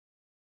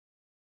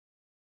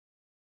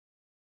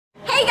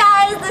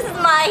guys, this is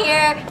Mai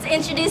here to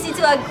introduce you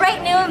to a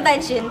great new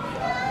invention.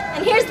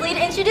 And here's Lee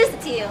to introduce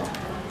it to you.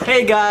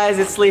 Hey guys,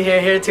 it's Lee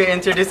here to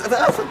introduce...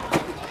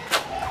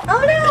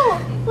 Oh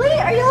no! Lee,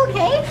 are you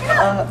okay?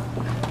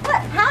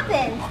 What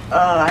happened?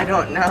 I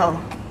don't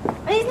know.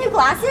 Are these new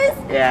glasses?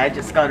 Yeah, I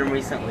just got them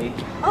recently.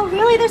 Oh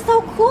really? They're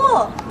so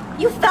cool.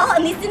 You fell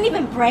and these didn't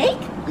even break?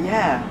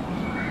 Yeah.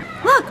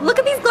 Look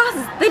at these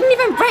glasses. They didn't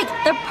even break.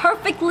 They're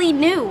perfectly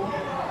new.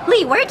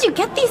 Lee, where'd you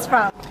get these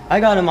from? I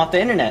got them off the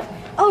internet.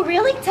 Oh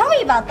really? Tell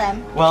me about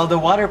them. Well, they're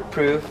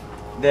waterproof,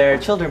 they're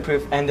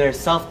children-proof, and they're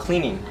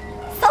self-cleaning.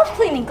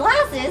 Self-cleaning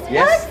glasses?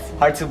 Yes. What?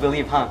 Hard to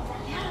believe, huh?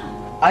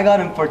 Yeah.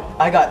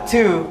 I got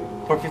two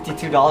for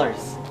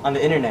 $52 on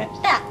the internet.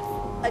 That's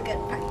a good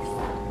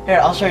price. Here,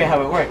 I'll show you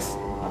how it works.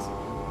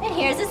 And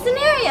here's a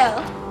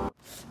scenario.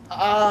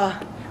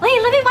 Lee,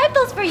 let me wipe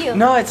those for you.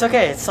 No, it's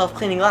okay. It's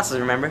self-cleaning glasses,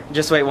 remember?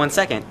 Just wait 1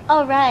 second.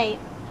 All right.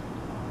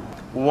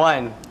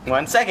 1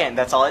 second.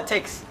 That's all it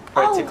takes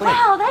for it to clean.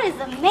 Oh, wow, that is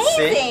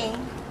amazing.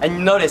 See?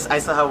 And notice, I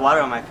still have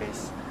water on my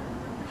face.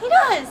 He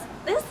does.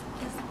 This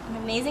is an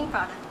amazing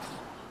product.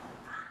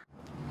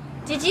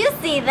 Did you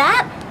see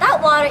that? That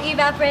water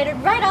evaporated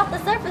right off the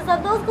surface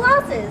of those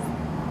glasses.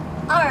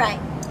 All right,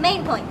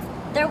 main points.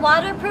 They're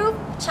waterproof,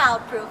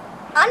 childproof,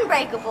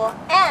 unbreakable,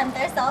 and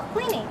they're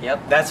self-cleaning.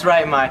 Yep, that's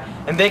right, Mai.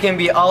 And they can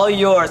be all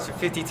yours for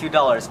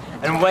 $52.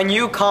 And when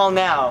you call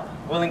now,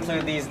 we'll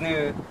include these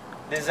new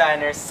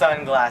designer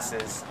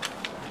sunglasses.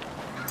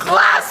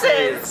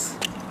 Glasses!